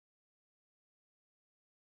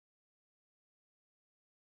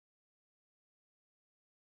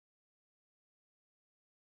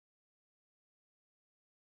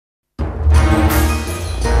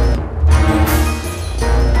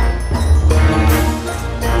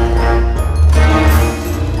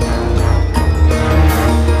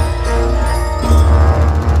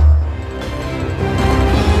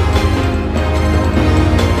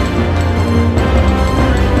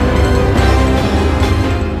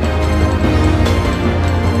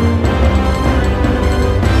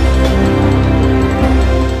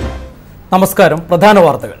നമസ്കാരം. പ്രധാന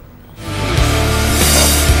വാർത്തകൾ.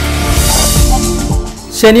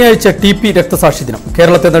 ശനിയാഴ്ച ടി.പി. രക്തസാക്ഷി ദിനം.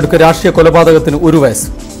 കേരളത്തെ നടുക്ക് രാഷ്ട്രീയ കൊലപാതകത്തിന് 1 വയസ്സ്.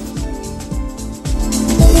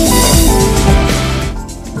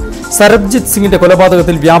 സരബ്ജിത്ത് സിംഗിന്റെ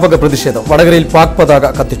കൊലപാതകത്തിൽ വ്യാപക പ്രതിഷേധം. വടകരയിൽ പാക്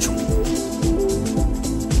പതാക കത്തിച്ചു.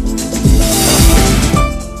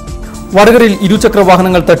 വടകരയിൽ ഇരുചക്ര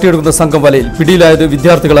വാഹനങ്ങൾ തട്ടിയെടുക്കുന്ന സംഘം വലയിൽ. പിടിയിലായത്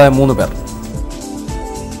വിദ്യാർത്ഥികളായ 3 പേർ.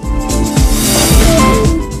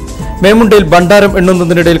 മേമുണ്ടയിൽ ഭണ്ഡാരം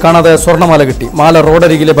എണ്ണുന്നതിനിടയിൽ കാണാതായ സ്വർണ്ണമാല കിട്ടി. മാല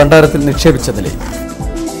റോഡരികിലെ ഭണ്ഡാരത്തിൽ നിക്ഷേപിച്ച നിലയിൽ.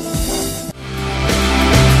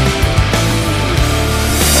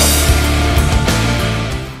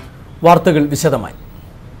 വാർത്തകൾ വിശദമായി.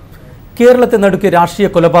 കേരളത്തെ നടുക്ക് രാഷ്ട്രീയ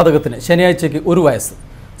കൊലപാതകത്തിന് ശനിയാഴ്ചയ്ക്ക് 1 വയസ്സ്.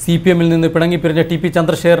 CPM-ൽ നിന്ന് പിണങ്ങിപ്പിരിഞ്ഞ ടി.പി.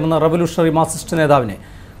 ചന്ദ്രശേഖരൻ എന്ന റവല്യൂഷണറി മാർക്സിസ്റ്റ് നേതാവിനെ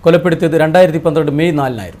കൊലപ്പെടുത്തിയത് 2012 മെയ്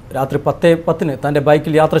 4-നായിരുന്നു. രാത്രി 10:10 തന്റെ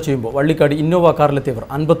ബൈക്കിൽ യാത്ര ചെയ്യുമ്പോൾ വള്ളിക്കാട് ഇന്നോവ കാറിലെത്തിയവർ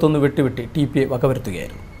 51 വെട്ടി ടി.പി.യെ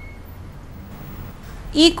വകവരുത്തുകയായിരുന്നു.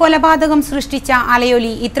 ഈ കൊലപാതകം സൃഷ്ടിച്ച അലയൊലി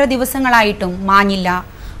ഇത്ര ദിവസങ്ങളായിട്ടും മാഞ്ഞില്ല.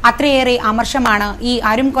 അത്രയേറെ അമർഷമാണ് ഈ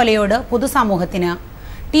അരും കൊലയോട് പൊതുസമൂഹത്തിന്.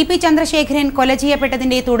 ടി.പി. ചന്ദ്രശേഖരൻ കൊല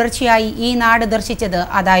ചെയ്യപ്പെട്ടതിന്റെ തുടർച്ചയായി ഈ നാട് ദർശിച്ചത്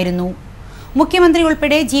അതായിരുന്നു. മുഖ്യമന്ത്രി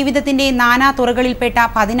ഉൾപ്പെടെ ജീവിതത്തിന്റെ നാനാ തുറകളിൽപ്പെട്ട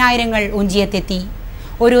 10,000-ങ്ങൾ ഒഞ്ചിയത്തെത്തി.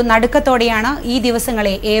 ഒരു നടുക്കത്തോടെയാണ് ഈ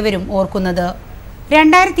ദിവസങ്ങളെ ഏവരും ഓർക്കുന്നത്.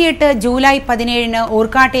 2008 ജൂലൈ 17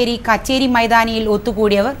 ഓർക്കാട്ടേരി കച്ചേരി മൈതാനിയിൽ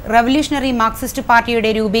ഒത്തുകൂടിയവർ റവല്യൂഷണറി മാർക്സിസ്റ്റ് പാർട്ടിയുടെ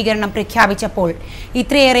രൂപീകരണം പ്രഖ്യാപിച്ചപ്പോൾ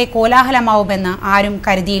ഇത്രയേറെ കോലാഹലമാവുമെന്ന് ആരും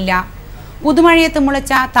കരുതിയില്ല. പുതുമഴയത്ത്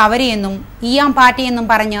മുളച്ച തവരയെന്നും ഈയാം പാർട്ടിയെന്നും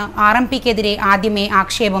പറഞ്ഞ് RMPക്കെതിരെ ആദ്യമേ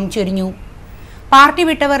ആക്ഷേപം ചൊരിഞ്ഞു. പാർട്ടി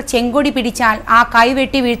വിട്ടവർ ചെങ്കൊടി പിടിച്ചാൽ ആ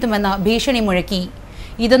കൈവെട്ടി വീഴ്ത്തുമെന്ന് ഭീഷണി മുഴക്കി.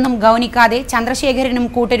 ഇതൊന്നും ഗൗനിക്കാതെ ചന്ദ്രശേഖരനും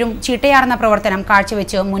കൂട്ടരും ചിട്ടയാർന്ന പ്രവർത്തനം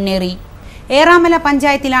കാഴ്ചവെച്ച് മുന്നേറി. ഏറാമല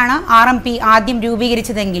പഞ്ചായത്തിലാണ് RMP ആദ്യം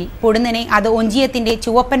രൂപീകരിച്ചതെങ്കിൽ പൊടുന്നനെ അത് ഒഞ്ചിയത്തിന്റെ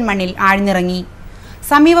ചുവപ്പൻ മണ്ണിൽ ആഴ്ന്നിറങ്ങി.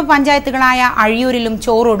 സമീപ പഞ്ചായത്തുകളായ അഴിയൂരിലും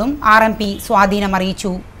ചോറോടും RMP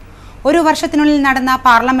സ്വാധീനമറിയിച്ചു. 1 വർഷത്തിനുള്ളിൽ നടന്ന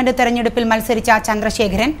പാർലമെന്റ് തെരഞ്ഞെടുപ്പിൽ മത്സരിച്ച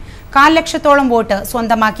ചന്ദ്രശേഖരൻ 1/4 ലക്ഷത്തോളം വോട്ട്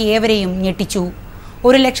സ്വന്തമാക്കി ഏവരെയും ഞെട്ടിച്ചു.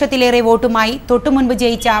 1 ലക്ഷത്തിലേറെ വോട്ടുമായി തൊട്ടുമുൻപ്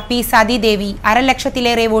ജയിച്ച P. സതീദേവി 1/2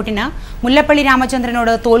 ലക്ഷത്തിലേറെ വോട്ടിന് മുല്ലപ്പള്ളി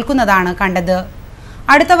രാമചന്ദ്രനോട് തോൽക്കുന്നതാണ് കണ്ടത്.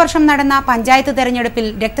 അടുത്ത വർഷം നടന്ന പഞ്ചായത്ത് തെരഞ്ഞെടുപ്പിൽ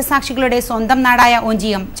രക്തസാക്ഷികളുടെ സ്വന്തം നാടായ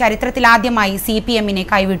ഒഞ്ചിയം ചരിത്രത്തിലാദ്യമായി CPM-നെ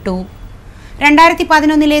കൈവിട്ടു.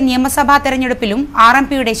 2011 നിയമസഭാ തെരഞ്ഞെടുപ്പിലും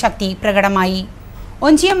RMPയുടെ ശക്തി പ്രകടമായി.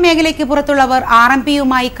 ഒഞ്ചിയം മേഖലയ്ക്ക് പുറത്തുള്ളവർ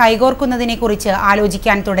RMPയുമായി കൈകോർക്കുന്നതിനെക്കുറിച്ച്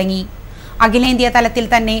ആലോചിക്കാൻ തുടങ്ങി. അഖിലേന്ത്യാ തലത്തിൽ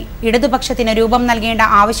തന്നെ ഇടതുപക്ഷത്തിന് രൂപം നൽകേണ്ട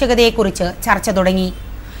ആവശ്യകതയെക്കുറിച്ച് ചർച്ച തുടങ്ങി.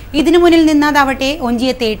 ഇതിനു മുന്നിൽ നിന്നതാവട്ടെ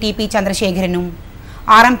ഒഞ്ചിയത്തെ ടി.പി. ചന്ദ്രശേഖരനും.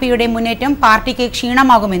 RMPയുടെ മുന്നേറ്റം പാർട്ടിക്ക്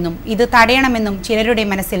ക്ഷീണമാകുമെന്നും ഇത് തടയണമെന്നും ചിലരുടെ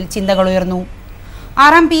മനസ്സിൽ ചിന്തകളുയർന്നു.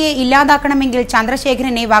 RMPയെ ഇല്ലാതാക്കണമെങ്കിൽ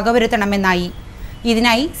ചന്ദ്രശേഖരനെ വകവരുത്തണമെന്നായി.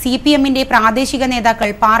 ഇതിനായി CPM-ന്റെ പ്രാദേശിക നേതാക്കൾ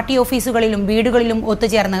പാർട്ടി ഓഫീസുകളിലും വീടുകളിലും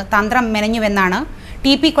ഒത്തുചേർന്ന് തന്ത്രം മെനഞ്ഞുവെന്നാണ്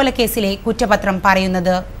ടി.പി. കൊലക്കേസിലെ കുറ്റപത്രം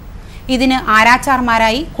പറയുന്നത്. ഇതിന്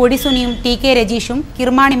ആരാച്ചാർമാരായി കൊടിസുനിയും T.K. രജീഷും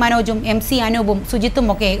കിർമാണി മനോജും MC അനൂപും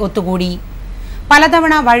സുജിത്തുമൊക്കെ ഒത്തുകൂടി.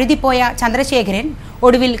 പലതവണ വഴുതിപ്പോയ ചന്ദ്രശേഖരൻ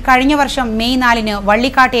ഒടുവിൽ കഴിഞ്ഞ വർഷം മെയ് 4-ന്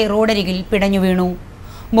വള്ളിക്കാട്ടെ റോഡരികിൽ പിടഞ്ഞു വീണു.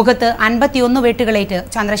 മുഖത്ത് 51 വെട്ടുകളേറ്റ്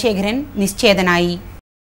ചന്ദ്രശേഖരൻ നിശ്ചേതനായി.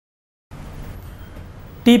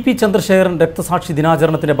 ടി.പി. ചന്ദ്രശേഖരൻ രക്തസാക്ഷി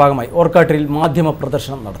ദിനാചരണത്തിന്റെ ഭാഗമായി ഓർക്കാട്ടരിയിൽ മാധ്യമ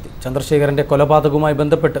പ്രദർശനം നടത്തി. ചന്ദ്രശേഖരന്റെ കൊലപാതകവുമായി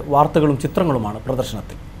ബന്ധപ്പെട്ട് വാർത്തകളും ചിത്രങ്ങളുമാണ്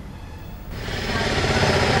പ്രദർശനത്തിൽ.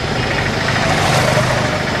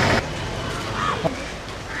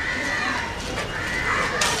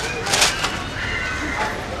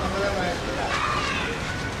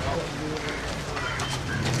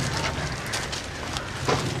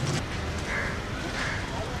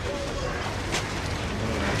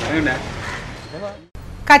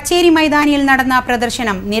 കച്ചേരി മൈതാനിയിൽ നടന്ന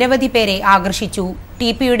പ്രദർശനം നിരവധി പേരെ ആകർഷിച്ചു.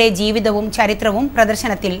 ടി.പിയുടെ ജീവിതവും ചരിത്രവും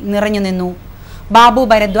പ്രദർശനത്തിൽ നിറഞ്ഞുനിന്നു. ബാബു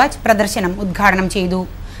ഭരദ്വാജ് പ്രദർശനം ഉദ്ഘാടനം ചെയ്തു.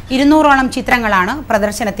 200ഓളം ചിത്രങ്ങളാണ്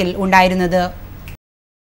പ്രദർശനത്തിൽ ഉണ്ടായിരുന്നത്.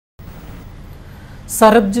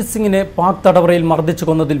 സരബ്ജിത്ത് സിംഗിനെ പാക് തടവറയിൽ മർദ്ദിച്ചു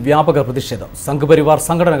കൊന്നതിൽ വ്യാപക പ്രതിഷേധം. സംഘപരിവാർ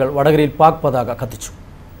സംഘടനകൾ വടകരയിൽ പാക് പതാക കത്തിച്ചു.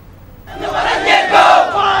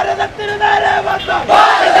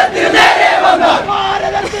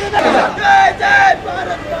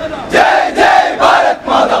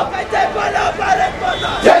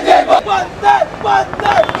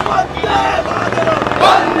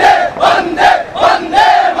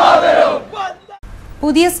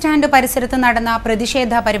 പുതിയ സ്റ്റാൻഡ് പരിസരത്ത് നടന്ന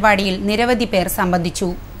പ്രതിഷേധ പരിപാടിയിൽ നിരവധി പേർ സംബന്ധിച്ചു.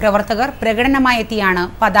 പ്രവർത്തകർ പ്രകടനമായെത്തിയാണ്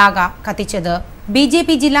പതാക കത്തിച്ചത്. BJP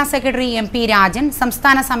ജില്ലാ സെക്രട്ടറി MP രാജൻ,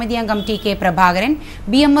 സംസ്ഥാന സമിതി അംഗം TK പ്രഭാകരൻ,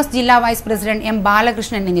 BMS ജില്ലാ വൈസ് പ്രസിഡന്റ് M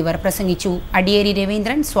ബാലകൃഷ്ണൻ എന്നിവർ പ്രസംഗിച്ചു. അടിയേരി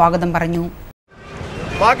രവീന്ദ്രൻ സ്വാഗതം പറഞ്ഞു.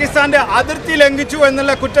 പാകിസ്ഥാന്റെ അതിർത്തി ലംഘിച്ചു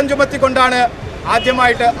എന്നുള്ള കുറ്റം ചുമത്തിക്കൊണ്ടാണ്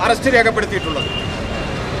ആദ്യമായിട്ട് അറസ്റ്റ് രേഖപ്പെടുത്തിയിട്ടുള്ളത്.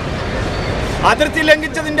 അതിർത്തി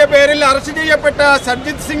ലംഘിച്ചതിൻ്റെ പേരിൽ അറസ്റ്റ് ചെയ്യപ്പെട്ട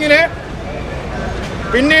സർജിത് സിംഗിനെ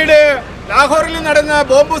പിന്നീട് ലാഹോറിൽ നടന്ന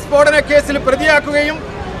ബോംബ് സ്ഫോടന കേസിൽ പ്രതിയാക്കുകയും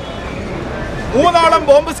 3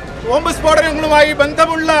 ബോംബ് സ്ഫോടനങ്ങളുമായി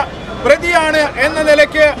ബന്ധമുള്ള പ്രതിയാണ് എന്ന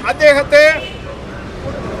നിലയ്ക്ക് അദ്ദേഹത്തെ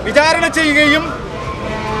വിചാരണ ചെയ്യുകയും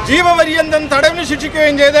ജീവപര്യന്തം തടവിന്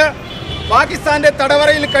ശിക്ഷിക്കുകയും ചെയ്ത് പാകിസ്ഥാന്റെ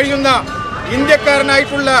തടവറയിൽ കഴിയുന്ന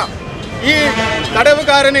ഇന്ത്യക്കാരനായിട്ടുള്ള ഈ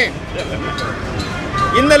തടവുകാരനെ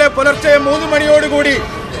ഇന്നലെ പുലർച്ചെ 3 മണിയോടുകൂടി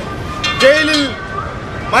ജയിലിൽ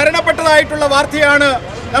മരണപ്പെട്ടതായിട്ടുള്ള വാർത്തയാണ്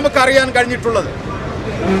നമുക്കറിയാൻ കഴിഞ്ഞിട്ടുള്ളത്.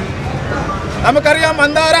 നമുക്കറിയാം,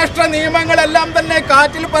 അന്താരാഷ്ട്ര നിയമങ്ങളെല്ലാം തന്നെ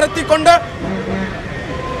കാറ്റിൽ പറത്തിക്കൊണ്ട്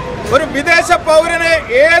ഒരു വിദേശ പൗരനെ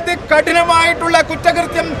ഏത് കഠിനമായിട്ടുള്ള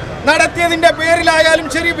കുറ്റകൃത്യം നടത്തിയതിൻ്റെ പേരിലായാലും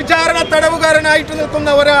ശരി, വിചാരണ തടവുകാരനായിട്ട്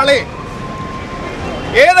നിൽക്കുന്ന ഒരാളെ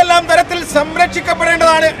ഏതെല്ലാം തരത്തിൽ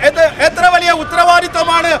സംരക്ഷിക്കപ്പെടേണ്ടതാണ്, എത്ര വലിയ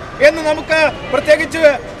ഉത്തരവാദിത്വമാണ് എന്ന് നമുക്ക് പ്രത്യേകിച്ച്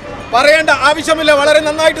പറയേണ്ട ആവശ്യമില്ല. വളരെ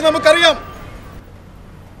നന്നായിട്ട് നമുക്കറിയാം.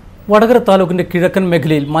 വടകര താലൂക്കിന്റെ കിഴക്കൻ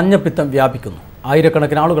മേഖലയിൽ മഞ്ഞപ്പിത്തം വ്യാപിക്കുന്നു.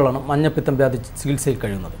 ആയിരക്കണക്കിന് ആളുകളാണ് മഞ്ഞപ്പിത്തം ബാധിച്ച് ചികിത്സയിൽ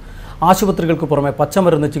കഴിയുന്നത്. ആശുപത്രികൾക്ക് പുറമെ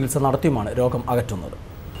പച്ചമരുന്ന് ചികിത്സ നടത്തിയുമാണ് രോഗം അകറ്റുന്നത്.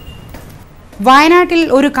 വയനാട്ടിൽ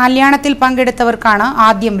ഒരു കല്യാണത്തിൽ പങ്കെടുത്തവർക്കാണ്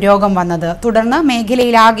ആദ്യം രോഗം വന്നത്. തുടർന്ന്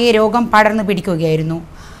മേഖലയിലാകെ രോഗം പടർന്നു പിടിക്കുകയായിരുന്നു.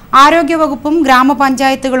 ആരോഗ്യവകുപ്പും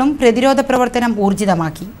ഗ്രാമപഞ്ചായത്തുകളും പ്രതിരോധ പ്രവർത്തനം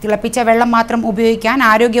ഊർജിതമാക്കി. തിളപ്പിച്ച വെള്ളം മാത്രം ഉപയോഗിക്കാൻ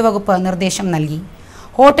ആരോഗ്യവകുപ്പ് നിർദ്ദേശം നൽകി.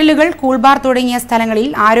 ഹോട്ടലുകൾ, കൂൾബാർ തുടങ്ങിയ സ്ഥലങ്ങളിൽ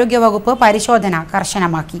ആരോഗ്യവകുപ്പ് പരിശോധന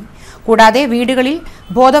കർശനമാക്കി. കൂടാതെ വീടുകളിൽ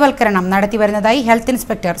ബോധവൽക്കരണം നടത്തിവരുന്നതായി ഹെൽത്ത്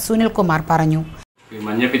ഇൻസ്പെക്ടർ സുനിൽകുമാർ പറഞ്ഞു.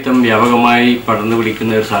 മഞ്ഞപ്പിത്തം വ്യാപകമായി പടർന്നു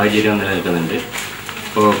പിടിക്കുന്ന ഒരു സാഹചര്യം നിലനിൽക്കുന്നുണ്ട്.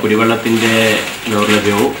 ഇപ്പോൾ കുടിവെള്ളത്തിൻ്റെ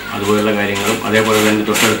ദൗർലഭ്യവും അതുപോലുള്ള കാര്യങ്ങളും, അതേപോലെ തന്നെ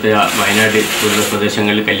തൊട്ടടുത്ത വയനാട് പോലുള്ള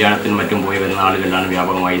പ്രദേശങ്ങളിൽ കല്യാണത്തിനും മറ്റും പോയി വരുന്ന ആളുകളിലാണ്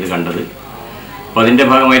വ്യാപകമായി ഇത് കണ്ടത്. അപ്പോൾ അതിൻ്റെ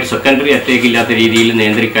ഭാഗമായിട്ട് സെക്കൻഡറി അറ്റാക്ക് ഇല്ലാത്ത രീതിയിൽ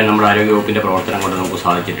നിയന്ത്രിക്കാൻ നമ്മുടെ ആരോഗ്യവകുപ്പിൻ്റെ പ്രവർത്തനം കൊണ്ട് നമുക്ക്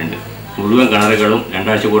സാധിച്ചിട്ടുണ്ട്. മുഴുവൻ കിണറുകളും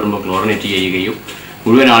 2 ആഴ്ച കൂടുമ്പോൾ ക്ലോറിനേറ്റ് ചെയ്യുകയും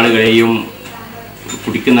മുഴുവൻ ആളുകളെയും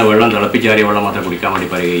കുടിക്കുന്ന വെള്ളം തിളപ്പിച്ചാറിയ വെള്ളം മാത്രം കുടിക്കാൻ വേണ്ടി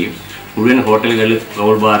പറയുകയും മുഴുവൻ ഹോട്ടലുകൾ,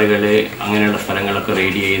 റോൾ ബാറുകൾ അങ്ങനെയുള്ള സ്ഥലങ്ങളൊക്കെ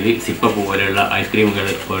റെഡി ചെയ്ത് സിപ്പപ്പ് പോലെയുള്ള ഐസ്ക്രീമുകൾ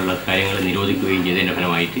പോലുള്ള കാര്യങ്ങൾ നിരോധിക്കുകയും ചെയ്തതിൻ്റെ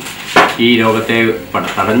ഫലമായിട്ട് ഈ രോഗത്തെ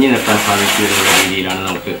തടഞ്ഞു നിർത്താൻ സാധിക്കുന്ന രീതിയിലാണ്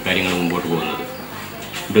നമുക്ക് കാര്യങ്ങൾ മുമ്പോട്ട് പോകുന്നത്.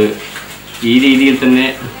 ഇത് ഈ രീതിയിൽ തന്നെ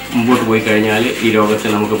മുമ്പോട്ട് പോയി കഴിഞ്ഞാൽ ഈ രോഗത്തെ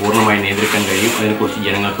നമുക്ക് പൂർണ്ണമായി നിയന്ത്രിക്കാൻ കഴിയും. അതിനെക്കുറിച്ച്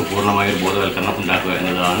ജനങ്ങൾക്ക് പൂർണ്ണമായൊരു ബോധവൽക്കരണം ഉണ്ടാക്കുക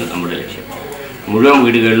എന്നുള്ളതാണ് നമ്മുടെ ലക്ഷ്യം. മുഴുവൻ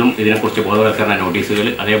വീടുകളിലും ഇതിനെക്കുറിച്ച് ബോധവൽക്കരണ നോട്ടീസുകൾ,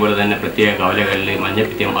 അതേപോലെ തന്നെ പ്രത്യേക കവലകളിൽ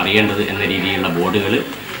മഞ്ഞപ്പിത്തം അറിയേണ്ടത് എന്ന രീതിയിലുള്ള ബോർഡുകൾ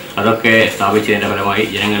അതൊക്കെ സ്ഥാപിച്ചതിൻ്റെ ഫലമായി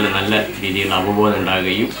ജനങ്ങളിൽ നല്ല രീതിയിലുള്ള അവബോധം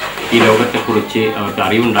ഉണ്ടാകുകയും ഈ രോഗത്തെക്കുറിച്ച് അവർക്ക്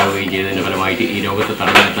അറിവുണ്ടാവുകയും ചെയ്തതിൻ്റെ ഫലമായിട്ട് ഈ രോഗത്തെ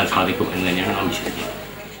തടഞ്ഞു നിർത്താൻ സാധിക്കും എന്ന് തന്നെയാണ് നാം വിശ്വസിക്കുന്നത്.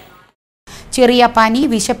 ചെറിയ പനി,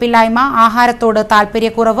 വിശപ്പില്ലായ്മ, ആഹാരത്തോട്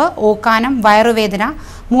താൽപ്പര്യക്കുറവ്, ഓക്കാനം, വയറുവേദന,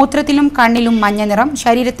 മൂത്രത്തിലും കണ്ണിലും മഞ്ഞനിറം,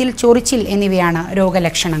 ശരീരത്തിൽ ചൊറിച്ചിൽ എന്നിവയാണ്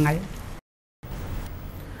രോഗലക്ഷണങ്ങൾ.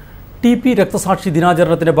 TP രക്തസാക്ഷി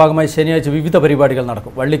ദിനാചരണത്തിന്റെ ഭാഗമായി ശനിയാഴ്ച വിവിധ പരിപാടികൾ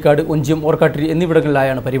നടക്കും. വള്ളിക്കാട്, ഒഞ്ചിയം, ഓർക്കാട്ടിരി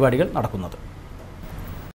എന്നിവിടങ്ങളിലായാണ് പരിപാടികൾ നടക്കുന്നത്.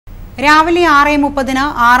 രാവിലെ 6:30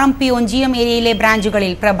 RMP ഒഞ്ചിയം ഏരിയയിലെ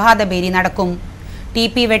ബ്രാഞ്ചുകളിൽ പ്രഭാതബേരി നടക്കും.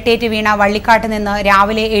 TP വെട്ടേറ്റ് വീണ വള്ളിക്കാട്ട് നിന്ന്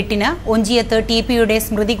രാവിലെ 8-ന് ഒഞ്ചിയത്ത് TPയുടെ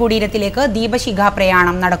സ്മൃതി കുടീരത്തിലേക്ക് ദീപശിഖാ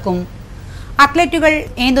പ്രയാണം നടക്കും. അത്ലറ്റുകൾ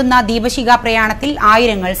ഏന്തുന്ന ദീപശിഖാ പ്രയാണത്തിൽ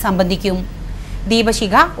ആയിരങ്ങൾ സംബന്ധിക്കും.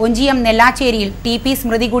 ദീപശിഖ ഒഞ്ചിയം നെല്ലാച്ചേരിയിൽ TP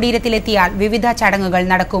സ്മൃതി കുടീരത്തിലെത്തിയാൽ വിവിധ ചടങ്ങുകൾ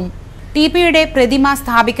നടക്കും. TPയുടെ പ്രതിമ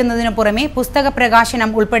സ്ഥാപിക്കുന്നതിനു പുറമെ പുസ്തക പ്രകാശനം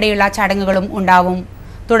ഉൾപ്പെടെയുള്ള ചടങ്ങുകളും ഉണ്ടാവും.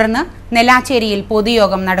 തുടർന്ന് നെല്ലാച്ചേരിയിൽ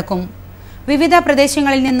പൊതുയോഗം നടക്കും. വിവിധ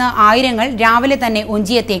പ്രദേശങ്ങളിൽ നിന്ന് ആയിരങ്ങൾ രാവിലെ തന്നെ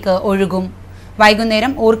ഒഞ്ചിയത്തേക്ക് ഒഴുകും.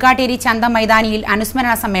 വൈകുന്നേരം ഓർക്കാട്ടേരി ചന്ത മൈതാനിയിൽ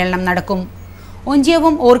അനുസ്മരണ സമ്മേളനം നടക്കും.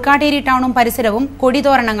 ഒഞ്ചിയവും ഓർക്കാട്ടേരി ടൗണും പരിസരവും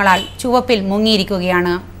കൊടിതോരണങ്ങളാൽ ചുവപ്പിൽ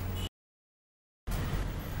മുങ്ങിയിരിക്കുകയാണ്.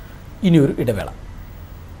 ഇനിയൊരു ഇടവേള.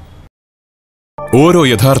 ഓരോ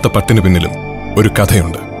യഥാർത്ഥ പട്ടിനു പിന്നിലും ഒരു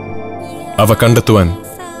കഥയുണ്ട്. അവ കണ്ടെത്തുവാൻ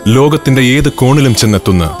ലോകത്തിന്റെ ഏത് കോണിലും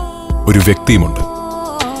ചെന്നെത്തുന്ന ഒരു വ്യക്തിയുമുണ്ട്.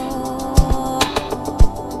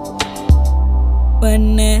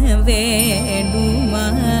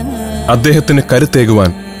 അദ്ദേഹത്തിന് കരുത്തേകുവാൻ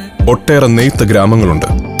ഒട്ടേറെ നെയ്ത്ത് ഗ്രാമങ്ങളുണ്ട്.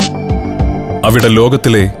 അവിടെ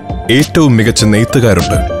ലോകത്തിലെ ഏറ്റവും മികച്ച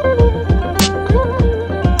നെയ്ത്തുകാരുണ്ട്.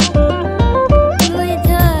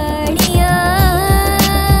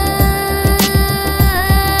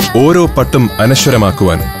 ഓരോ പട്ടും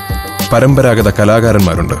അനശ്വരമാക്കുവാൻ പരമ്പരാഗത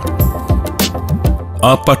കലാകാരന്മാരുണ്ട്.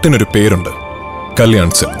 ആ പട്ടിനൊരു പേരുണ്ട്, കല്യാൺ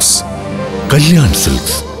സിൽക്സ്. കല്യാൺ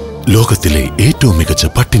സിൽക്സ്, ലോകത്തിലെ ഏറ്റവും മികച്ച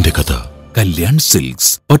പട്ടിന്റെ കഥ. Kalyan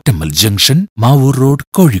silks, Ottammal junction, Mavoor road,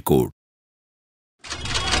 Kozhikode.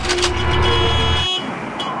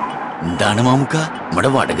 എന്താണ് മാമുക്ക നമ്മുടെ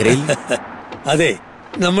വടകരയിൽ? അതെ,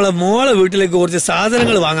 നമ്മളെ മോളെ വീട്ടിലേക്ക് കുറച്ച്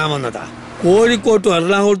സാധനങ്ങൾ വാങ്ങാൻ വന്നതാ. കോഴിക്കോട്ടും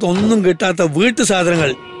എറണാകുളത്തും ഒന്നും കിട്ടാത്ത വീട്ടു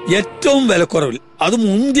സാധനങ്ങൾ ഏറ്റവും വിലക്കുറവിൽ, അത്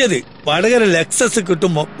മുന്തിയത് വടകര ലെക്സസ്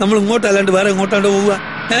കിട്ടുമ്പോ നമ്മൾ ഇങ്ങോട്ടല്ലാണ്ട് വേറെ എങ്ങോട്ടാണ്ട് പോവുക?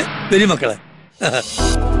 വരി മക്കളെ.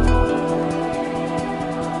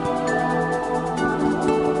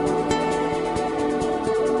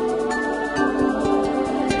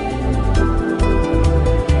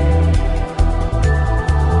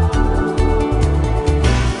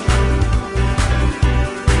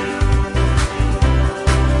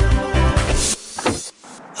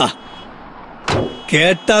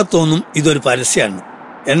 കേട്ടാ തോന്നും ഇതൊരു പരസ്യമാണ്.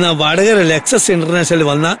 എന്നാൽ വടകര ലെക്സസ് ഇന്റർനാഷണൽ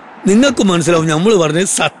വന്നാൽ നിങ്ങൾക്ക് മനസ്സിലാവും നമ്മൾ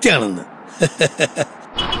പറഞ്ഞത് സത്യമാണെന്ന്.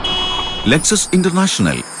 ലെക്സസ്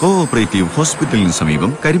ഇന്റർനാഷണൽ കോഓപ്പറേറ്റീവ് ഹോസ്പിറ്റലിന്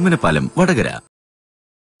സമീപം കരിമനപ്പാലം, വടകര.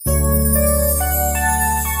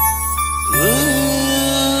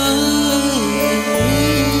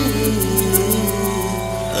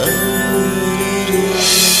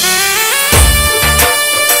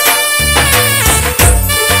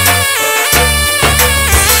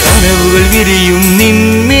 കനവുകൾ വിരിയും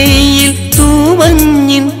നിന്മയിൽ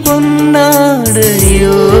തൂവഞ്ഞിൻ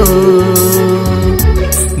പൊന്നാടയോ,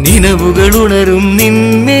 നിലവുകൾ ഉണരും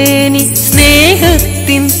നിന്മേനി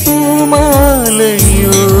സ്നേഹത്തിൻ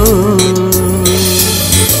പൂമാലയോ.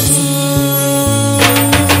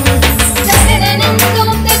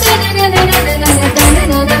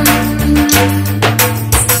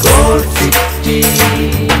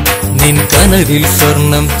 നിൻ കനവിൽ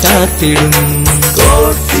സ്വർണം ചാത്തിടും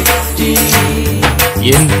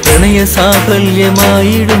എൻ പ്രണയ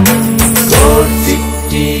സാഫല്യമായിടും.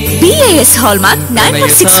 BIS ഹോൾമാർക്ക്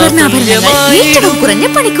 916 സ്വർണ്ണാഭരണങ്ങൾ ഏറ്റവും കുറഞ്ഞ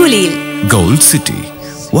പണിക്കൂലിയിൽ. Gold city,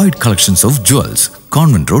 wide collections of jewels,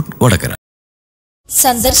 convent road, Vadakara.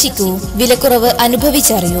 സന്ദർശിക്കൂ, വിലക്കുറവ്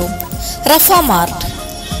അനുഭവിച്ചറിയൂ. റഫ മാർട്ട്.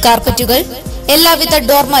 കാർപ്പറ്റുകൾ, എല്ലാവിധ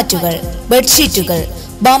ഡോർമാറ്റുകൾ, ബെഡ്ഷീറ്റുകൾ,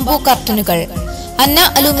 ബാംബൂ കർട്ടനുകൾ, അന്ന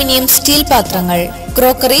അലൂമിനിയം സ്റ്റീൽ പാത്രങ്ങൾ,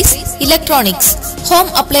 ക്രോക്കറീസ്, ഇലക്ട്രോണിക്സ്, ഹോം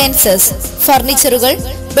അപ്ലയൻസസ്, ഫർണിച്ചറുകൾ,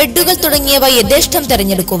 ബെഡുകൾ തുടങ്ങിയവ യഥേഷ്ടം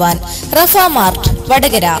തെരഞ്ഞെടുക്കുവാൻ റഫ മാർട്ട്,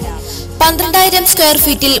 വടകര. 12,000 സ്ക്വയർ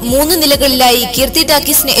ഫീറ്റിൽ 3 നിലകളിലായി കീർത്തി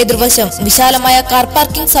ടാക്കീസിന് എതിർവശം വിശാലമായ കാർ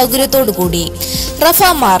പാർക്കിംഗ് സൗകര്യത്തോടുകൂടി. റഫ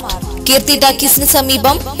മാർട്ട്, കീർത്തി ടാക്കീസിന്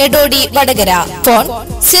സമീപം, എടോടി, വടകര. ഫോൺ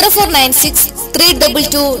 0496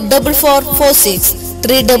 322 4446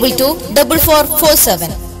 322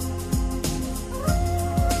 4447.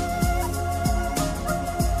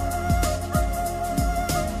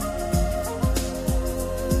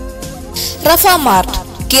 റഫ മാർട്ട്,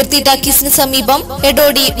 കീർത്തി ടാക്കീസിന് സമീപം,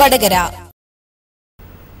 എടോടി, വടകര.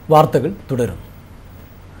 വാർത്തകൾ തുടരുന്നു.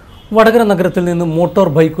 വടകര നഗരത്തിൽ നിന്ന് മോട്ടോർ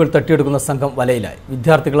ബൈക്കുകൾ തട്ടിയെടുക്കുന്ന സംഘം വലയിലായി.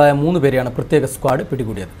 വിദ്യാർത്ഥികളായ 3 പേരെയാണ് പ്രത്യേക സ്ക്വാഡ്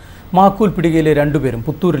പിടികൂടിയത്. മാക്കൂൽ പിടികയിലെ 2 പേരും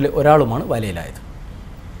പുത്തൂരിലെ ഒരാളുമാണ് വലയിലായത്.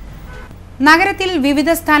 നഗരത്തിൽ വിവിധ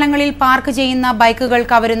സ്ഥലങ്ങളിൽ പാർക്ക് ചെയ്യുന്ന ബൈക്കുകൾ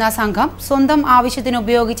കവരുന്ന സംഘം സ്വന്തം ആവശ്യത്തിന്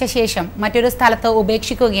ഉപയോഗിച്ച ശേഷം മറ്റൊരു സ്ഥലത്ത്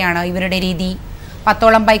ഉപേക്ഷിക്കുകയാണ് ഇവരുടെ രീതി.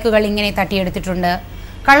 10ഓളം ബൈക്കുകൾ ഇങ്ങനെ തട്ടിയെടുത്തിട്ടുണ്ട്.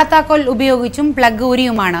 കള്ളത്താക്കോൽ ഉപയോഗിച്ചും പ്ലഗ്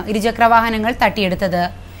ഊരിയുമാണ് ഇരുചക്രവാഹനങ്ങൾ തട്ടിയെടുത്തത്.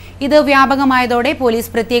 ഇത് വ്യാപകമായതോടെ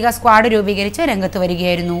പോലീസ് പ്രത്യേക സ്ക്വാഡ് രൂപീകരിച്ച് രംഗത്ത്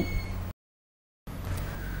വരികയായിരുന്നു.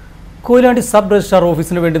 കൊയിലാണ്ടി സബ് രജിസ്ട്രാർ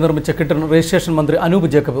ഓഫീസിന് വേണ്ടി നിർമ്മിച്ച കെട്ടിടം രജിസ്ട്രേഷൻ മന്ത്രി അനൂപ്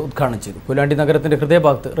ജേക്കബ് ഉദ്ഘാടനം ചെയ്തു. കൊയിലാണ്ടി നഗരത്തിന്റെ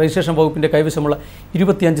ഹൃദയഭാഗത്ത് രജിസ്ട്രേഷൻ വകുപ്പിന്റെ കൈവശമുള്ള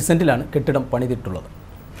 25 സെന്റിലാണ് കെട്ടിടം പണിതിട്ടുള്ളത്.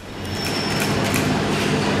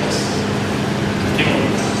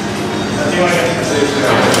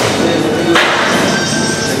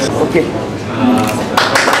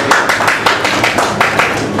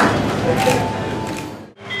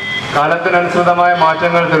 കാലത്തിനനുസൃതമായ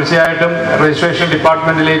മാറ്റങ്ങൾ തീർച്ചയായിട്ടും രജിസ്ട്രേഷൻ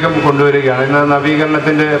ഡിപ്പാർട്ട്മെന്റിലേക്കും കൊണ്ടുവരികയാണ്. ഇന്ന്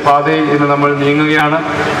നവീകരണത്തിന്റെ പാതയിൽ ഇന്ന് നമ്മൾ നീങ്ങുകയാണ്.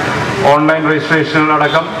 ഓൺലൈൻ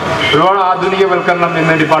രജിസ്ട്രേഷനടക്കം ഒരുപാട് ആധുനികവൽക്കരണം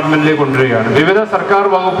ഇന്ന് ഡിപ്പാർട്ട്മെന്റിലേക്ക് കൊണ്ടുവരികയാണ്. വിവിധ സർക്കാർ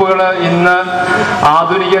വകുപ്പുകൾ ഇന്ന്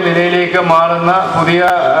ആധുനിക നിലയിലേക്ക് മാറുന്ന പുതിയ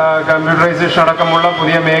കമ്പ്യൂട്ടറൈസേഷൻ അടക്കമുള്ള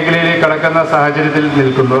പുതിയ മേഖലയിലേക്ക് കടക്കുന്ന സാഹചര്യത്തിൽ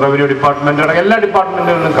നിൽക്കുന്നു. റവന്യൂ ഡിപ്പാർട്ട്മെന്റ് അടക്കം എല്ലാ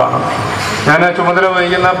ഡിപ്പാർട്ട്മെന്റുകളിലും കാണാം. ഞാൻ ചുമതല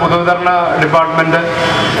വഹിക്കുന്ന പൊതുവിതരണ ഡിപ്പാർട്ട്മെന്റ്,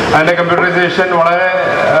 അതിന്റെ കമ്പ്യൂട്ടറൈസേഷൻ വളരെ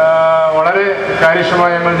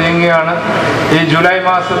കാര്യക്ഷമമായി ഞങ്ങൾ നീങ്ങുകയാണ്. ഈ ജൂലൈ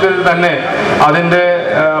മാസത്തിൽ തന്നെ അതിൻ്റെ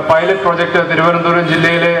പൈലറ്റ് പ്രോജക്റ്റ് തിരുവനന്തപുരം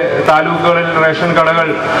ജില്ലയിലെ താലൂക്കുകളിൽ റേഷൻ കടകൾ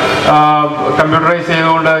കമ്പ്യൂട്ടറൈസ്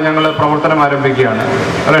ചെയ്തുകൊണ്ട് ഞങ്ങൾ പ്രവർത്തനം ആരംഭിക്കുകയാണ്.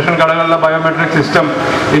 റേഷൻ കടകളിലെ ബയോമെട്രിക് സിസ്റ്റം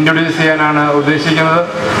ഇൻട്രൊഡ്യൂസ് ചെയ്യാനാണ് ഉദ്ദേശിക്കുന്നത്.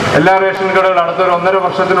 എല്ലാ റേഷൻ കടകളും അടുത്തൊരു 1.5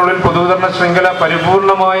 വർഷത്തിനുള്ളിൽ പൊതുവിതരണ ശൃംഖല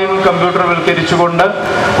പരിപൂർണമായും കമ്പ്യൂട്ടർവൽക്കരിച്ചുകൊണ്ട്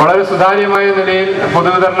വളരെ സുതാര്യമായ നിലയിൽ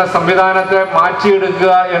പൊതുവിതരണ സംവിധാനത്തെ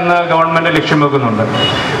മാറ്റിയെടുക്കുക എന്ന് ഗവൺമെന്റ് ലക്ഷ്യം വെക്കുന്നുണ്ട്.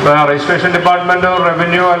 രജിസ്ട്രേഷൻ ഡിപ്പാർട്ട്മെന്റോ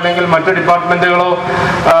റവന്യൂ അല്ലെങ്കിൽ മറ്റ് ഡിപ്പാർട്ട്മെന്റുകളോ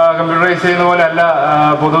കമ്പ്യൂട്ടറൈസ് ചെയ്യുന്ന പോലെ അല്ല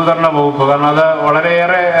പൊതുവിതരണ വകുപ്പ്. കാരണം അത്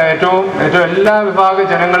വളരെയേറെ ഏറ്റവും എല്ലാ വിഭാഗ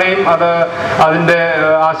ജനങ്ങളെയും അതിന്റെ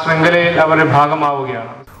ആ ശൃംഖലയിൽ അവരുടെ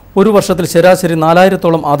ഭാഗമാവുകയാണ്. ഒരു വർഷത്തിൽ ശരാശരി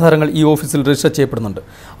 4000-ഓളം ആധാരങ്ങൾ ഈ ഓഫീസിൽ രജിസ്റ്റർ ചെയ്യപ്പെടുന്നുണ്ട്.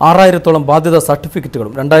 6000-ഓളം ബാധ്യതാ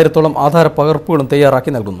സർട്ടിഫിക്കറ്റുകളും 2000-ഓളം ആധാര പകർപ്പുകളും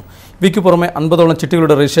തയ്യാറാക്കി നൽകുന്നു. ഇവയ്ക്ക് പുറമെ 50-ഓളം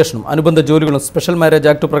ചിട്ടികളുടെ രജിസ്ട്രേഷനും അനുബന്ധ ജോലികളും സ്പെഷ്യൽ മാരേജ്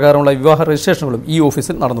ആക്ട് പ്രകാരമുള്ള വിവാഹ രജിസ്ട്രേഷനുകളും ഈ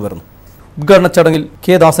ഓഫീസിൽ നടന്നുവരുന്നു. ഉദ്ഘാടന ചടങ്ങിൽ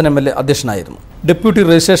കെ ദാസൻ MLA അധ്യക്ഷനായിരുന്നു. Deputy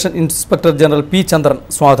registration inspector general P ചന്ദ്രൻ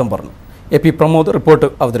സ്വാഗതം പറഞ്ഞു. AP പ്രമോദ് റിപ്പോർട്ട്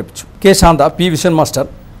അവതരിപ്പിച്ചു. K Shantha, P vision master,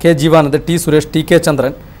 K Jeevanand, T Suresh, T K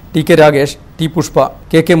ചന്ദ്രൻ, T K Rakesh, T Pushpa,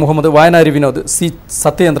 K Muhammad, വയനാരി Vinod, C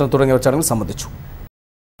Sathyachandran തുടങ്ങിയവർ ചടങ്ങിൽ സംബന്ധിച്ചു.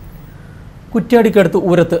 കുറ്റ്യാടിക്കടുത്ത്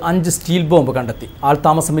ഊരത്ത് 5 സ്റ്റീൽ ബോംബ് കണ്ടെത്തി.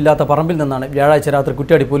 ആൾതാമസമില്ലാത്ത പറമ്പിൽ നിന്നാണ് വ്യാഴാഴ്ച രാത്രി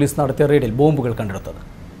കുറ്റ്യാടി പോലീസ് നടത്തിയ റെയ്ഡിൽ ബോംബുകൾ കണ്ടെടുത്തത്.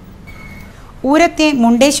 ഊരത്തെ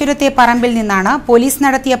മുണ്ടേശ്വരത്തെ പറമ്പിൽ നിന്നാണ് പോലീസ്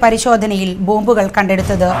നടത്തിയ പരിശോധനയിൽ ബോംബുകൾ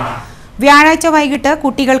കണ്ടെടുത്തത്. വ്യാഴാഴ്ച വൈകിട്ട്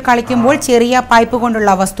കുട്ടികൾ കളിക്കുമ്പോൾ ചെറിയ പൈപ്പ്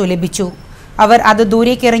കൊണ്ടുള്ള വസ്തു ലഭിച്ചു. അവർ അത്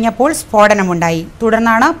ദൂരേക്കെറിഞ്ഞപ്പോൾ സ്ഫോടനമുണ്ടായി.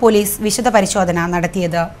 തുടർന്നാണ് പോലീസ് വിശദ പരിശോധന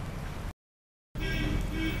നടത്തിയത്.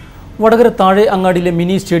 വടകര താഴെ അങ്ങാടിയിലെ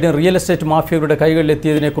മിനി സ്റ്റേഡിയം റിയൽ എസ്റ്റേറ്റ് മാഫിയകളുടെ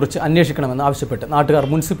കൈകളിലെത്തിയതിനെക്കുറിച്ച് അന്വേഷിക്കണമെന്ന് ആവശ്യപ്പെട്ട് നാട്ടുകാർ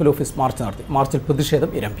മുനിസിപ്പൽ ഓഫീസ് മാർച്ച് നടത്തി. മാർച്ചിൽ പ്രതിഷേധം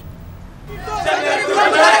ഇരമ്പി.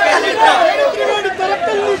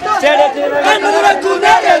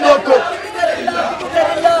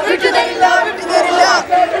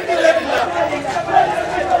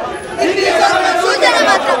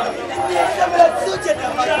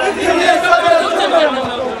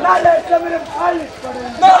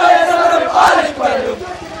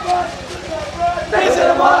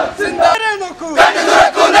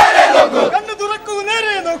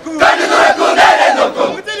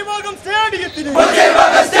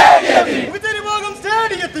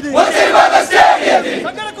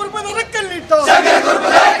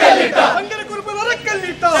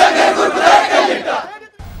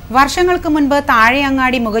 വർഷങ്ങൾക്ക് മുൻപ്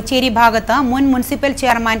താഴെയങ്ങാടി മുഖച്ചേരി ഭാഗത്ത് മുൻ മുനിസിപ്പൽ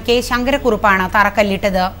ചെയർമാൻ കെ ശങ്കരക്കുറുപ്പാണ്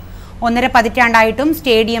തറക്കല്ലിട്ടത്. 1.5 പതിറ്റാണ്ടായിട്ടും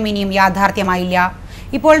സ്റ്റേഡിയം ഇനിയും യാഥാർത്ഥ്യമായില്ല.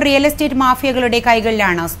 ഇപ്പോൾ റിയൽ എസ്റ്റേറ്റ് മാഫിയകളുടെ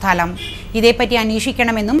കൈകളിലാണ് സ്ഥലം. ഇതേപ്പറ്റി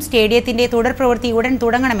അന്വേഷിക്കണമെന്നും സ്റ്റേഡിയത്തിന്റെ തുടർ പ്രവൃത്തി ഉടൻ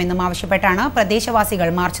തുടങ്ങണമെന്നും ആവശ്യപ്പെട്ടാണ് പ്രദേശവാസികൾ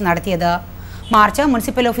മാർച്ച് നടത്തിയത്. മാർച്ച്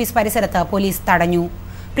മുനിസിപ്പൽ ഓഫീസ് പരിസരത്ത് പോലീസ് തടഞ്ഞു.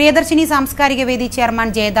 പ്രിയദർശിനി സാംസ്കാരിക വേദി ചെയർമാൻ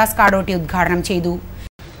ജയദാസ് കാടോട്ടി ഉദ്ഘാടനം ചെയ്തു.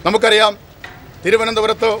 നമുക്കറിയാം,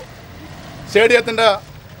 തിരുവനന്തപുരത്ത് സ്റ്റേഡിയത്തിൻ്റെ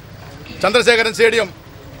ചന്ദ്രശേഖരൻ സ്റ്റേഡിയം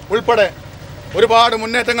ഉൾപ്പെടെ ഒരുപാട്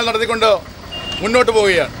മുന്നേറ്റങ്ങൾ നടത്തിക്കൊണ്ട് മുന്നോട്ട്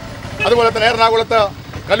പോവുകയാണ്. അതുപോലെ തന്നെ എറണാകുളത്ത്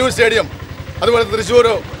കലൂർ സ്റ്റേഡിയം, അതുപോലെ തൃശ്ശൂർ,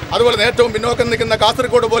 അതുപോലെ തന്നെ ഏറ്റവും പിന്നോക്കം നിൽക്കുന്ന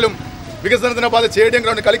കാസർഗോഡ് പോലും വികസനത്തിന് പാത സ്റ്റേഡിയം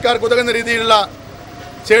ഗ്രൗണ്ട് കളിക്കാർക്ക് ഉതകുന്ന രീതിയിലുള്ള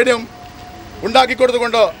സ്റ്റേഡിയം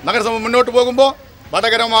ഉണ്ടാക്കിക്കൊടുത്തുകൊണ്ട് നഗരസഭ മുന്നോട്ട് പോകുമ്പോൾ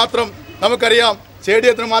വടകര മാത്രം നമുക്കറിയാം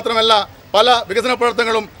സ്റ്റേഡിയത്തിന് മാത്രമല്ല പല വികസന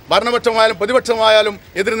പ്രവർത്തനങ്ങളും ഭരണപക്ഷമായാലും പ്രതിപക്ഷമായാലും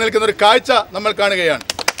എതിര് നിൽക്കുന്ന ഒരു കാഴ്ച നമ്മൾ കാണുകയാണ്.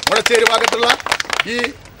 മുളശ്ശേരി ഭാഗത്തുള്ള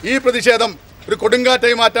ഈ പ്രതിഷേധം ഒരു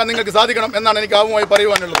കൊടുങ്കാറ്റായി മാറ്റാൻ നിങ്ങൾക്ക് സാധിക്കണം എന്നാണ് എനിക്ക് ആവുമായി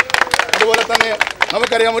പറയുവാനുള്ളത്. അതുപോലെ തന്നെ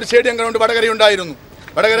നമുക്കറിയാം, ഒരു സ്റ്റേഡിയം ഗ്രൗണ്ട് വടകരയുണ്ടായിരുന്നു.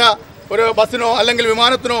 വടകര ഒരു ബസ്സിനോ അല്ലെങ്കിൽ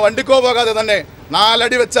വിമാനത്തിനോ വണ്ടിക്കോ പോകാതെ തന്നെ 4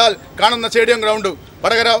 അടി വെച്ചാൽ കാണുന്ന സ്റ്റേഡിയം ഗ്രൗണ്ട്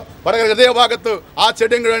വടകര ഹൃദയഭാഗത്ത് ആ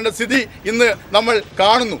സ്റ്റേഡിയം ഗ്രൗണ്ടിൻ്റെ സ്ഥിതി ഇന്ന് നമ്മൾ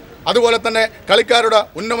കാണുന്നു. അതുപോലെ തന്നെ കളിക്കാരുടെ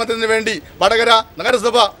ഉന്നമനത്തിന് വേണ്ടി വടകര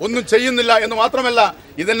നഗരസഭ ഒന്നും ചെയ്യുന്നില്ല എന്ന് മാത്രമല്ല,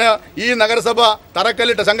 ഇതിന് ഈ നഗരസഭ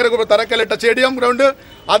ശങ്കരക്കുറുപ്പ് തറക്കല്ലിട്ട സ്റ്റേഡിയം ഗ്രൗണ്ട്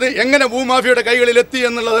അത് എങ്ങനെ ഭൂമാഫിയുടെ കൈകളിൽ എത്തി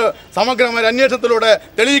എന്നുള്ളത് സമഗ്രമായ അന്വേഷണത്തിലൂടെ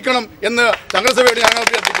തെളിയിക്കണം എന്ന് നഗരസഭയോട് ഞങ്ങൾ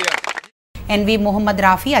അഭ്യർത്ഥിക്കുകയാണ്. NV മുഹമ്മദ്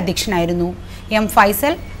റാഫി അധ്യക്ഷനായിരുന്നു. M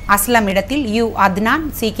Faisal, Aslam ഇടത്തിൽ, U Adnan,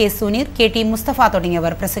 CK Suneer, KT Mustafa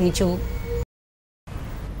തുടങ്ങിയവർ പ്രസംഗിച്ചു.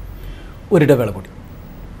 ഒരിടവേള കൂടി.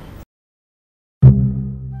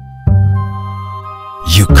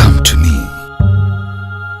 You come to me,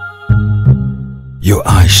 your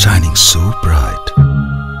eyes shining so bright,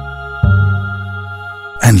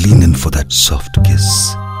 and lean in for that soft kiss.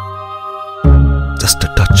 Just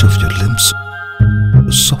a touch of your lips,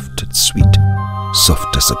 soft and sweet,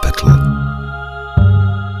 soft as a petal,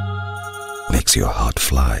 makes your heart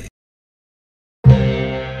fly.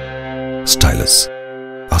 Stylus,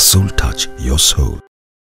 our soul touch your soul.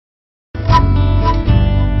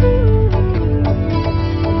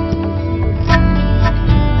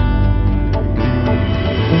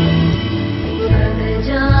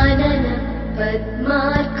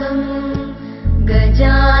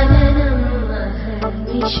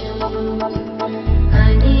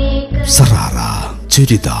 Sarara,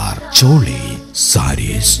 Churidar, Choli,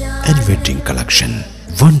 sarees and wedding collection.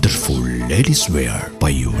 Wonderful ladies wear,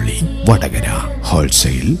 Payoli, Vadagara,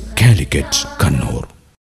 Wholesale, Calicut, Kannur.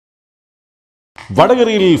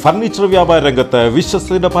 വടകരയിൽ furniture വ്യാപാര രംഗത്ത്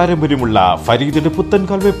വിശ്വസ്തയുടെ പാരമ്പര്യമുള്ള ഫരീദിന്റെ പുത്തൻ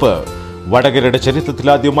കാൽവെപ്പ്. വടകരയുടെ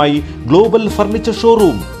ചരിത്രത്തിലാദ്യമായി global furniture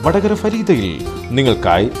showroom Vadakara ഫരീദയിൽ.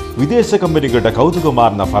 നിങ്ങൾക്കായി വിദേശ കമ്പനികളുടെ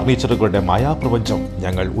കൗതുകമാർന്ന ഫർണിച്ചറുകളുടെ മായാപ്രപഞ്ചം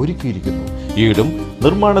ഞങ്ങൾ ഒരുക്കിയിരിക്കുന്നു. ഈടും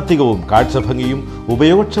നിർമ്മാണത്തികവും കാഴ്ചഭംഗിയും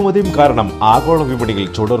ഉപയോഗക്ഷമതയും കാരണം ആഗോള വിപണിയിൽ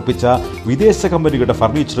ചുടർപ്പിച്ച വിദേശ കമ്പനികളുടെ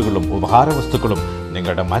ഫർണിച്ചറുകളും ഉപഹാരവസ്തുക്കളും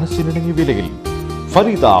നിങ്ങളുടെ മനസ്സിനിണങ്ങിയ വിലയിൽ.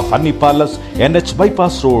 Farida funny palace, NH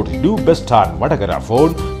bypass road, new bus stand, Vadakara. Phone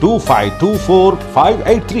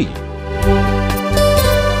 2524-583.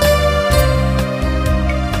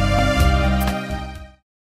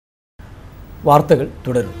 വാർത്തകൾ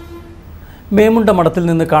തുടരും. മേമുണ്ട മഠത്തിൽ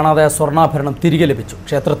നിന്ന് കാണാതായ സ്വർണ്ണാഭരണം തിരികെ ലഭിച്ചു.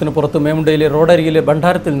 ക്ഷേത്രത്തിന് പുറത്ത് മേമുണ്ടയിലെ റോഡരികിലെ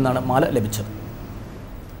ഭണ്ഡാരത്തിൽ നിന്നാണ് മാല ലഭിച്ചത്.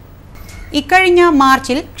 ഇക്കഴിഞ്ഞ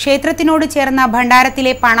മാർച്ചിൽ ക്ഷേത്രത്തിനോട് ചേർന്ന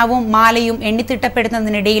ഭണ്ഡാരത്തിലെ പണവും മാലയും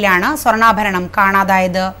എണ്ണിത്തിട്ടപ്പെടുന്നതിനിടയിലാണ് സ്വർണ്ണാഭരണം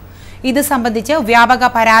കാണാതായത്. ഇത് സംബന്ധിച്ച് വ്യാപക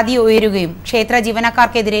പരാതി ഉയരുകയും ക്ഷേത്ര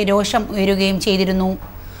ജീവനക്കാർക്കെതിരെ രോഷം ഉയരുകയും ചെയ്തിരുന്നു.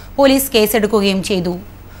 പോലീസ് കേസെടുക്കുകയും ചെയ്തു.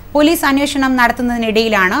 പോലീസ് അന്വേഷണം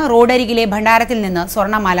നടത്തുന്നതിനിടയിലാണ് റോഡരികിലെ ഭണ്ഡാരത്തിൽ നിന്ന്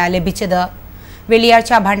സ്വർണ്ണമാല ലഭിച്ചത്.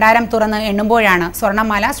 വെള്ളിയാഴ്ച ഭണ്ഡാരം തുറന്ന് എണ്ണുമ്പോഴാണ്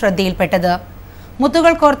സ്വർണ്ണമാല ശ്രദ്ധയിൽപ്പെട്ടത്.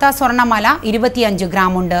 മുത്തുകൾ കോർത്ത സ്വർണ്ണമാല 25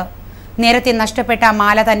 ഗ്രാമുണ്ട്. നേരത്തെ നഷ്ടപ്പെട്ട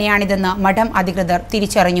മാല തന്നെയാണിതെന്ന് മഠം അധികൃതർ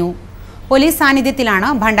തിരിച്ചറിഞ്ഞു. പോലീസ് സാന്നിധ്യത്തിലാണ്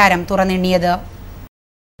ഭണ്ഡാരം തുറന്നെണ്ണിയത്.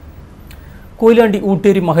 കൊയിലാണ്ടി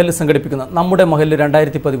ഊട്ടേരി മഹല്ല് സംഘടിപ്പിക്കുന്ന നമ്മുടെ മഹല്ല്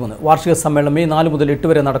 2013 വാർഷിക സമ്മേളനം മെയ് 4 മുതൽ 8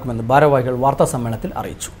 വരെ നടക്കുമെന്ന് ഭാരവാഹികൾ വാർത്താ സമ്മേളനത്തിൽ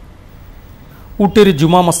അറിയിച്ചു. ഊട്ടേരി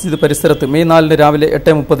ജുമാ മസ്ജിദ് പരിസരത്ത് മെയ് 4 രാവിലെ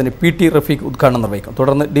 8:30 PT റഫീഖ് ഉദ്ഘാടനം നിർവഹിക്കും.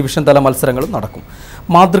 തുടർന്ന് ഡിവിഷൻ തല മത്സരങ്ങളും നടക്കും.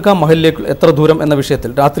 മാതൃകാ മഹലിലേക്ക് എത്ര ദൂരം എന്ന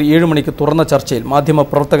വിഷയത്തിൽ രാത്രി 7 മണിക്ക് തുറന്ന ചർച്ചയിൽ മാധ്യമ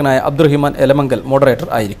പ്രവർത്തകനായ അബ്ദുറഹിമാൻ എലമങ്കൽ മോഡറേറ്റർ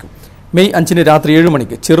ആയിരിക്കും. മെയ് 5 രാത്രി 7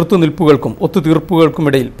 മണിക്ക് ചെറുത്തുനിൽപ്പുകൾക്കും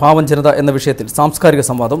ഒത്തുതീർപ്പുകൾക്കുമിടയിൽ പാവം ജനത എന്ന വിഷയത്തിൽ സാംസ്കാരിക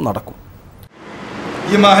സംവാദം നടക്കും.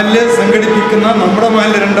 ഈ മഹല്ല് സംഘടിപ്പിക്കുന്ന നമ്മുടെ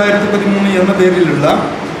മഹല്ല് 2013 എന്ന പേരിലുള്ള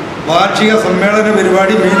വാർഷിക സമ്മേളന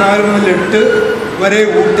പരിപാടി മെയ് 4 മുതൽ 8 വരെ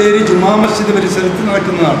ഊട്ടേരി ജുമാ മസ്ജിദ് പരിസരത്ത്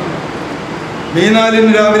നടക്കുന്നതാണ്. മെയ് 4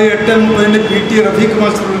 രാവിലെ 8:30 PT റഫീഖ്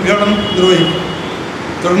മാസ്റ്റർ ഉദ്ഘാടനം നിർവഹിക്കും.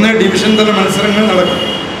 തുടർന്ന് ഡിവിഷൻ തല മത്സരങ്ങൾ നടക്കും.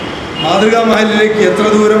 മാതൃകാ മഹലിലേക്ക് എത്ര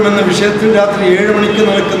ദൂരം എന്ന വിഷയത്തിൽ രാത്രി 7 മണിക്ക്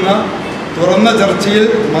നടക്കുന്ന തുറന്ന ചർച്ചയിൽ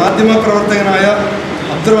മാധ്യമപ്രവർത്തകനായ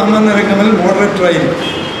അബ്ദുറഹ്മാൻ എലമങ്കൽ മോഡറേറ്ററായിരിക്കും.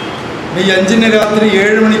 മെയ് 5 രാത്രി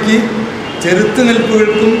 7 മണിക്ക്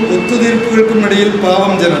ചെറുത്തുനിൽപ്പുകൾക്കും ഒത്തുതീർപ്പുകൾക്കും ഇടയിൽ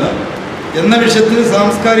പാവം ജനത എന്ന വിഷയത്തിൽ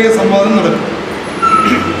സാംസ്കാരിക സംവാദം നടക്കും.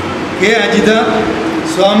 K. അജിത,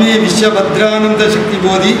 സ്വാമി വിശ്വഭദ്രാനന്ദ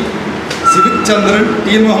ശക്തിബോധി, സിവിക് ചന്ദ്രൻ, T.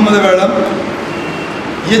 മുഹമ്മദ് വേളം,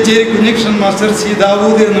 ഇയച്ചേരി കുഞ്ഞികൃഷ്ണൻ മാസ്റ്റർ, C.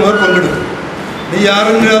 ദാവൂദ് എന്നിവർ പങ്കെടുക്കും. മെയ്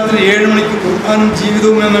 6 രാത്രി 7 മണിക്ക് ഖുർആനും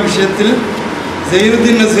ജീവിതവും എന്ന വിഷയത്തിൽ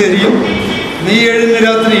സൈനുദ്ദീൻ നസേരിയും, മെയ് 7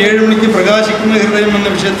 രാത്രി 7 മണിക്ക് പ്രകാശിക്കുന്ന ഹൃദയം എന്ന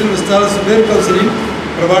വിഷയത്തിൽ ഉസ്താദ് സുബൈർ കൗസരിയും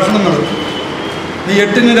പ്രഭാഷണം നടത്തും. മെയ്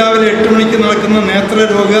 8 രാവിലെ 8 മണിക്ക് നടക്കുന്ന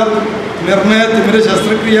നേത്രരോഗ നിർണയ തിമിര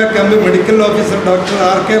ശസ്ത്രക്രിയാ camp medical officer doctor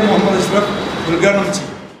RK Muhammad Ashraf ഉദ്ഘാടനം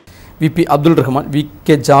ചെയ്യും. VP Abdul Rahman, VK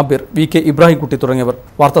Jabir, VK Ibrahimkutty തുടങ്ങിയവർ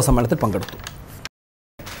വാർത്താ സമ്മേളനത്തിൽ പങ്കെടുത്തു.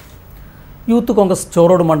 യൂത്ത് കോൺഗ്രസ്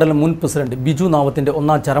ചോറോട് മണ്ഡലം മുൻ പ്രസിഡന്റ് ബിജു നാവത്തിന്റെ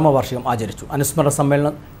 1ാം ചരമവാർഷികം ആചരിച്ചു. അനുസ്മരണ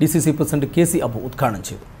സമ്മേളനം DCC പ്രസിഡന്റ് KC അബു ഉദ്ഘാടനം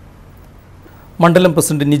ചെയ്തു. മണ്ഡലം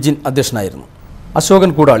പ്രസിഡന്റ് നിജിൻ അധ്യക്ഷനായിരുന്നു.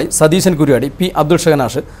 അശോകൻ കൂടാളി, സതീശൻ കുര്യാടി, P. അബ്ദുൾ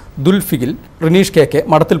ഷഹനാഷ്, ദുൽഫിഗിൽ, റിനീഷ് KK,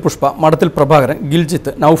 മഠത്തിൽ പുഷ്പ, മഠത്തിൽ പ്രഭാകരൻ,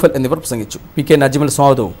 ഗിൽജിത്ത്, നൌഫൽ എന്നിവർ പ്രസംഗിച്ചു. PK നജിമൽ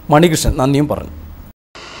സ്വാഗതവും മണികൃഷ്ണൻ നന്ദിയും പറഞ്ഞു.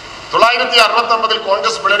 1969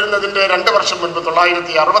 കോൺഗ്രസ് പിളരുന്നതിന്റെ 2 വർഷം മുൻപ്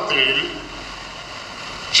 1967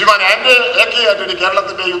 ശ്രീമാൻ AK ആന്റണി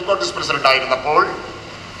കേരളത്തിന്റെ യൂത്ത് കോൺഗ്രസ് പ്രസിഡന്റ് ആയിരുന്നപ്പോൾ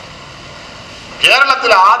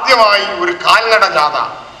കേരളത്തിൽ ആദ്യമായി ഒരു കാൽനട ജാഥ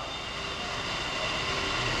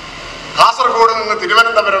കാസർഗോഡ് നിന്ന്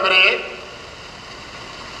തിരുവനന്തപുരം വരെ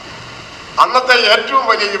അന്നത്തെ ഏറ്റവും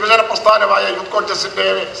വലിയ യുവജന പ്രസ്ഥാനമായ യൂത്ത് കോൺഗ്രസിന്റെ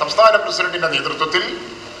സംസ്ഥാന പ്രസിഡന്റിന്റെ നേതൃത്വത്തിൽ,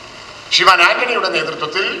 ശ്രീമാൻ ആന്റണിയുടെ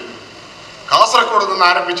നേതൃത്വത്തിൽ കാസർഗോഡ് നിന്ന്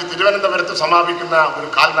ആരംഭിച്ച് തിരുവനന്തപുരത്ത് സമാപിക്കുന്ന ഒരു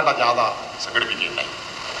കാൽനട ജാഥ സംഘടിപ്പിക്കുകയുണ്ടായി.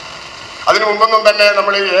 അതിനു മുമ്പൊന്നും തന്നെ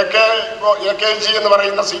നമ്മൾ AKG എന്ന്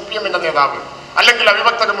പറയുന്ന CPMന്റെ നേതാവ്, അല്ലെങ്കിൽ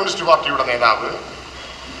അവിഭക്ത കമ്മ്യൂണിസ്റ്റ് പാർട്ടിയുടെ നേതാവ്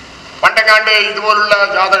പണ്ടെങ്ങാണ്ട് ഇതുപോലുള്ള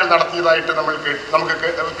ജാഥകൾ നടത്തിയതായിട്ട് നമുക്ക്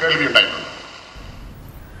കേൾവിയുണ്ടായിട്ടുണ്ട്.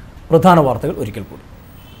 പ്രധാന വാർത്തകൾ ഒരിക്കൽ കൂടി.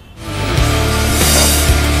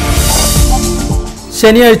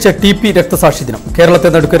 ശനിയാഴ്ച TP രക്തസാക്ഷി ദിനം. കേരളത്തെ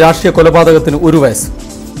നടുക്ക് രാഷ്ട്രീയ കൊലപാതകത്തിന് 1 വയസ്സ്.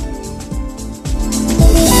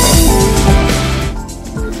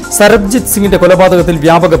 സരബ്ജിത്ത് സിംഗിന്റെ കൊലപാതകത്തിൽ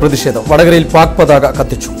വ്യാപക പ്രതിഷേധം. വടകരയിൽ പാക് പതാക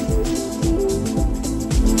കത്തിച്ചു.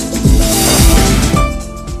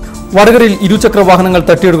 വടകരയിൽ ഇരുചക്ര വാഹനങ്ങൾ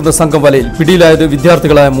തട്ടിയെടുക്കുന്ന സംഘം വലയിൽ. പിടിയിലായത്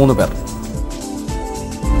വിദ്യാർത്ഥികളായ 3 പേർ.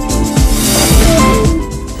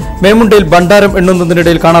 മേമുണ്ടയിൽ ഭണ്ഡാരം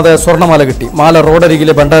എണ്ണുന്നതിനിടയിൽ കാണാതായ സ്വർണ്ണമാല കിട്ടി. മാല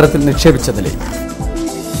റോഡരികിലെ ഭണ്ഡാരത്തിൽ നിക്ഷേപിച്ച നിലയിൽ.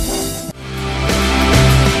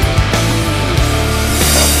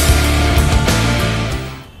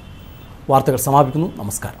 വാർത്തകൾ സമാപിക്കുന്നു.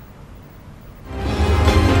 നമസ്കാരം.